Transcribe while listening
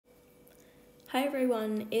Hi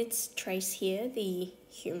everyone, it's Trace here, the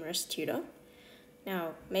humorous tutor.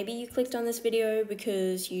 Now, maybe you clicked on this video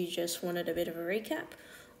because you just wanted a bit of a recap,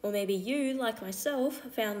 or maybe you, like myself,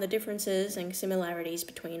 found the differences and similarities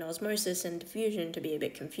between osmosis and diffusion to be a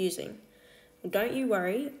bit confusing. Well, don't you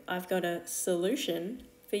worry, I've got a solution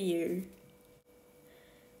for you.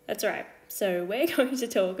 That's right, so we're going to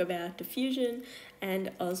talk about diffusion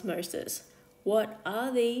and osmosis. What are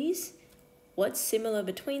these? What's similar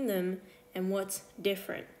between them? And what's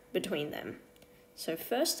different between them. So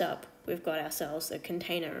first up, we've got ourselves a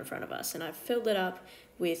container in front of us, and I've filled it up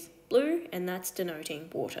with blue, and that's denoting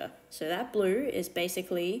water. So that blue is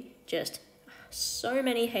basically just so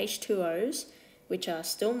many H2Os, which are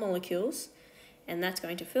still molecules, and that's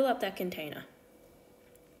going to fill up that container.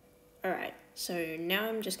 Alright, so now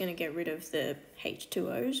I'm just going to get rid of the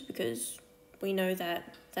H2Os because we know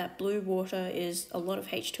that that blue water is a lot of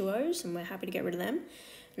H2Os, and we're happy to get rid of them.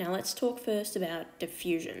 Now let's talk first about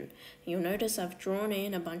diffusion. You'll notice I've drawn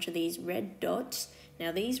in a bunch of these red dots.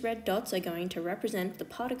 Now these red dots are going to represent the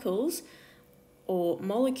particles or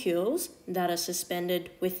molecules that are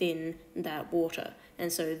suspended within that water.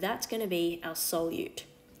 And so that's going to be our solute.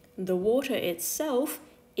 The water itself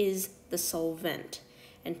is the solvent.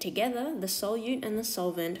 And together the solute and the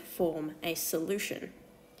solvent form a solution.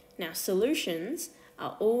 Now solutions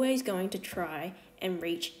are always going to try and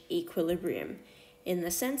reach equilibrium, in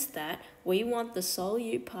the sense that we want the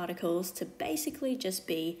solute particles to basically just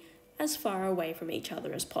be as far away from each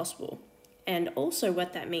other as possible. And also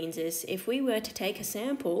what that means is if we were to take a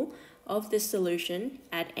sample of this solution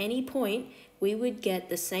at any point, we would get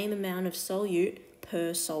the same amount of solute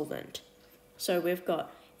per solvent. So we've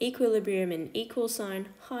got equilibrium in equal sign,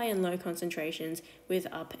 high and low concentrations with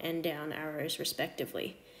up and down arrows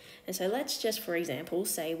respectively. And so let's just, for example,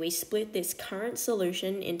 say we split this current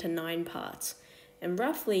solution into 9 parts. And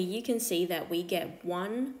roughly you can see that we get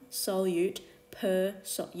 1 solute per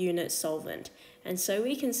unit solvent. And so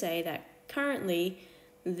we can say that currently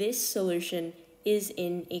this solution is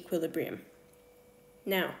in equilibrium.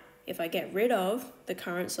 Now, if I get rid of the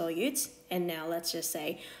current solutes, and now let's just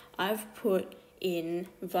say I've put in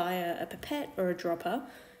via a pipette or a dropper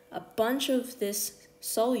a bunch of this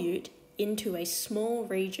solute into a small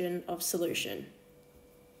region of solution.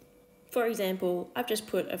 For example, I've just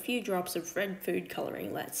put a few drops of red food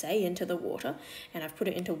colouring, let's say, into the water, and I've put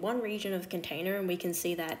it into one region of the container, and we can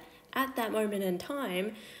see that at that moment in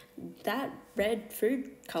time, that red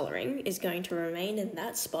food colouring is going to remain in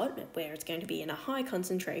that spot where it's going to be in a high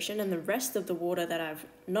concentration, and the rest of the water that I've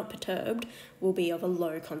not perturbed will be of a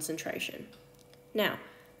low concentration. Now,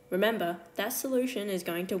 remember, that solution is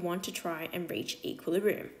going to want to try and reach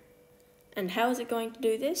equilibrium. And how is it going to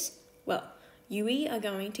do this? Well, we are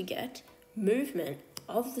going to get movement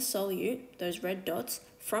of the solute, those red dots,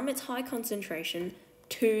 from its high concentration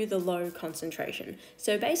to the low concentration.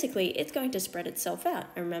 So basically, it's going to spread itself out.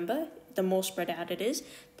 And remember, the more spread out it is,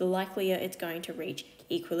 the likelier it's going to reach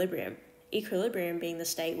equilibrium. Equilibrium being the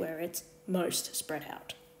state where it's most spread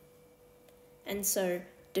out. And so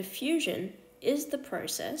diffusion is the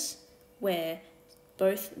process where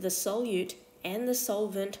both the solute and the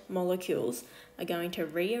solvent molecules are going to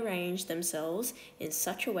rearrange themselves in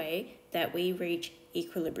such a way that we reach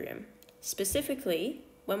equilibrium. Specifically,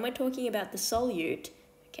 when we're talking about the solute,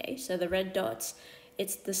 okay, so the red dots,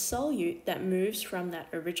 it's the solute that moves from that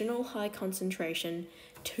original high concentration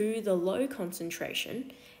to the low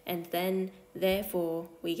concentration, and then therefore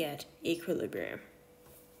we get equilibrium.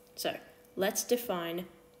 So let's define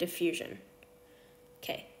diffusion.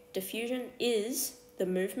 Okay, diffusion is the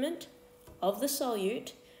movement of the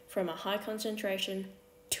solute from a high concentration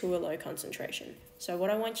to a low concentration. So what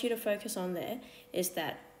I want you to focus on there is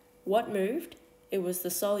that what moved? It was the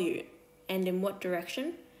solute. And in what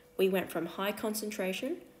direction? We went from high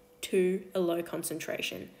concentration to a low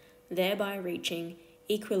concentration, thereby reaching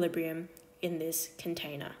equilibrium in this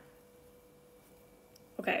container.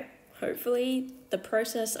 Okay, hopefully the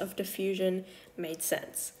process of diffusion made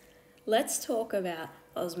sense. Let's talk about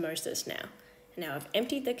osmosis now. Now I've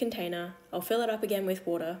emptied the container, I'll fill it up again with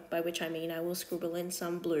water, by which I mean I will scribble in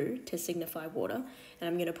some blue to signify water, and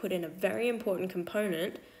I'm going to put in a very important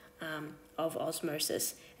component of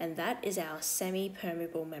osmosis, and that is our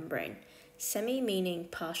semi-permeable membrane. Semi meaning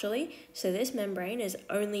partially, so this membrane is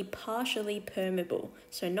only partially permeable,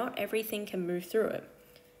 so not everything can move through it.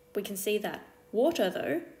 We can see that water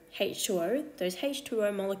though, H2O, those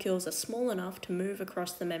H2O molecules are small enough to move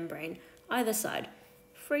across the membrane, either side.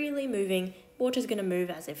 Freely moving, water is going to move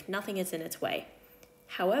as if nothing is in its way.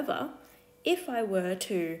 However, if I were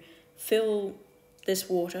to fill this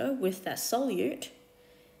water with that solute,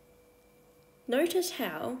 Notice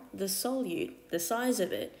how the solute, the size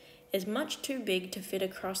of it, is much too big to fit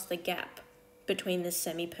across the gap between the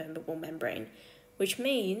semi-permeable membrane, which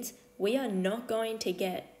means we are not going to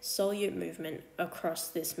get solute movement across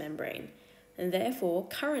this membrane. And therefore,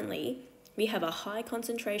 currently, we have a high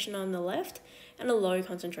concentration on the left and a low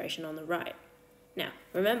concentration on the right. Now,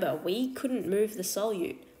 remember, we couldn't move the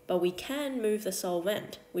solute, but we can move the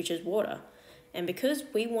solvent, which is water. And because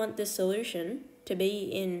we want this solution to be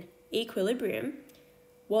in equilibrium,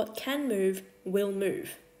 what can move will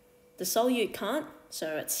move. The solute can't,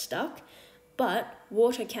 so it's stuck, but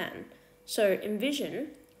water can. So envision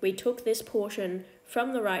we took this portion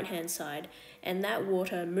from the right-hand side and that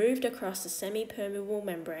water moved across the semi-permeable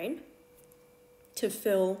membrane to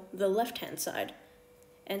fill the left-hand side.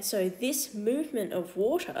 And so this movement of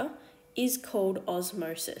water is called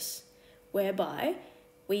osmosis, whereby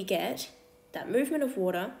we get that movement of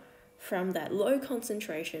water from that low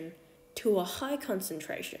concentration to a high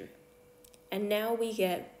concentration. And now we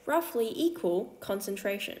get roughly equal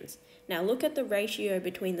concentrations. Now look at the ratio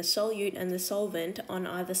between the solute and the solvent on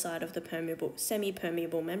either side of the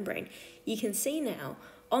semi-permeable membrane. You can see now,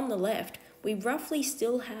 on the left, we roughly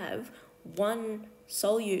still have one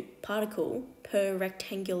solute particle per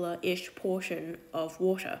rectangular-ish portion of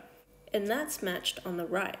water. And that's matched on the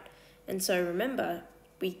right. And so remember,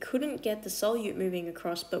 we couldn't get the solute moving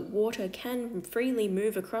across, but water can freely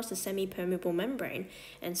move across the semi-permeable membrane.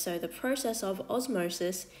 And so the process of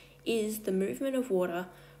osmosis is the movement of water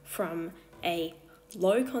from a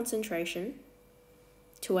low concentration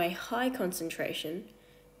to a high concentration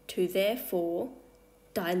to therefore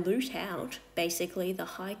dilute out basically the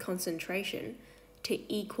high concentration to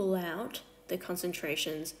equal out the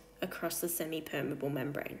concentrations across the semi-permeable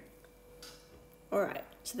membrane. Alright,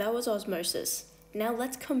 so that was osmosis. Now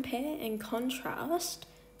let's compare and contrast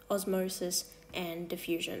osmosis and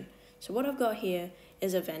diffusion. So what I've got here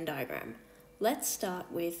is a Venn diagram. Let's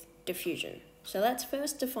start with diffusion. So let's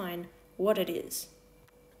first define what it is.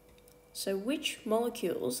 So which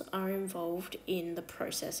molecules are involved in the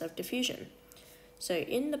process of diffusion? So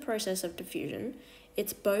in the process of diffusion,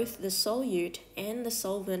 it's both the solute and the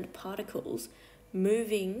solvent particles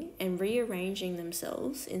moving and rearranging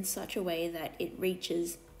themselves in such a way that it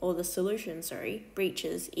reaches, or the solution,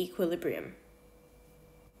 reaches equilibrium.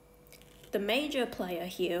 The major player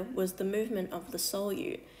here was the movement of the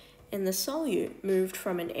solute, and the solute moved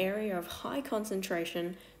from an area of high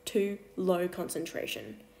concentration to low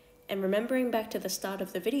concentration. And remembering back to the start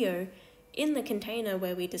of the video, in the container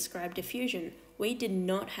where we described diffusion, we did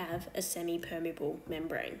not have a semi-permeable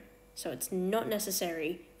membrane, so it's not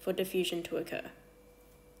necessary for diffusion to occur.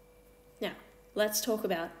 Now, let's talk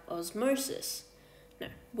about osmosis. Now,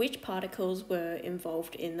 which particles were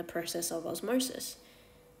involved in the process of osmosis?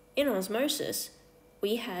 In osmosis,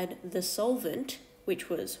 we had the solvent, which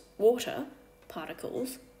was water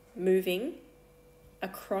particles, moving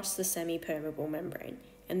across the semi-permeable membrane.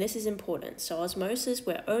 And this is important. So osmosis,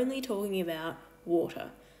 we're only talking about water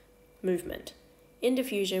movement. In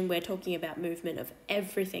diffusion, we're talking about movement of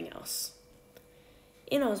everything else.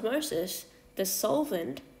 In osmosis, the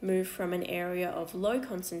solvent moved from an area of low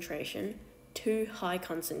concentration to high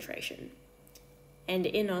concentration. And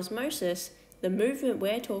in osmosis, the movement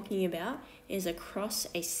we're talking about is across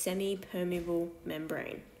a semi-permeable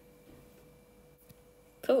membrane.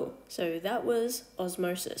 Cool, so that was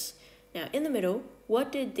osmosis. Now in the middle,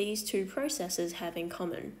 what did these two processes have in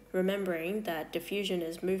common? Remembering that diffusion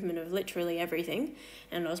is movement of literally everything,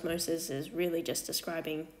 and osmosis is really just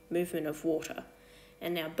describing movement of water.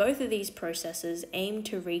 And now both of these processes aim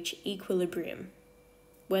to reach equilibrium,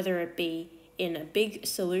 whether it be in a big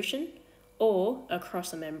solution or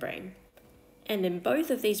across a membrane. And in both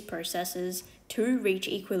of these processes, to reach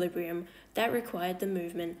equilibrium, that required the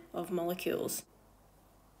movement of molecules.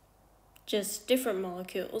 Just different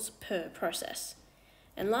molecules per process.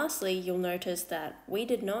 And lastly, you'll notice that we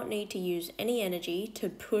did not need to use any energy to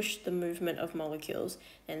push the movement of molecules,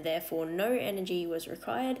 and therefore no energy was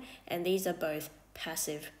required, and these are both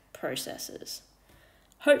passive processes.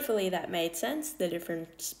 Hopefully that made sense, the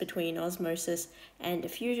difference between osmosis and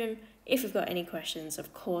diffusion. If you've got any questions,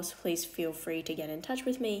 of course, please feel free to get in touch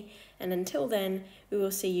with me. And until then, we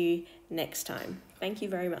will see you next time. Thank you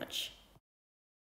very much.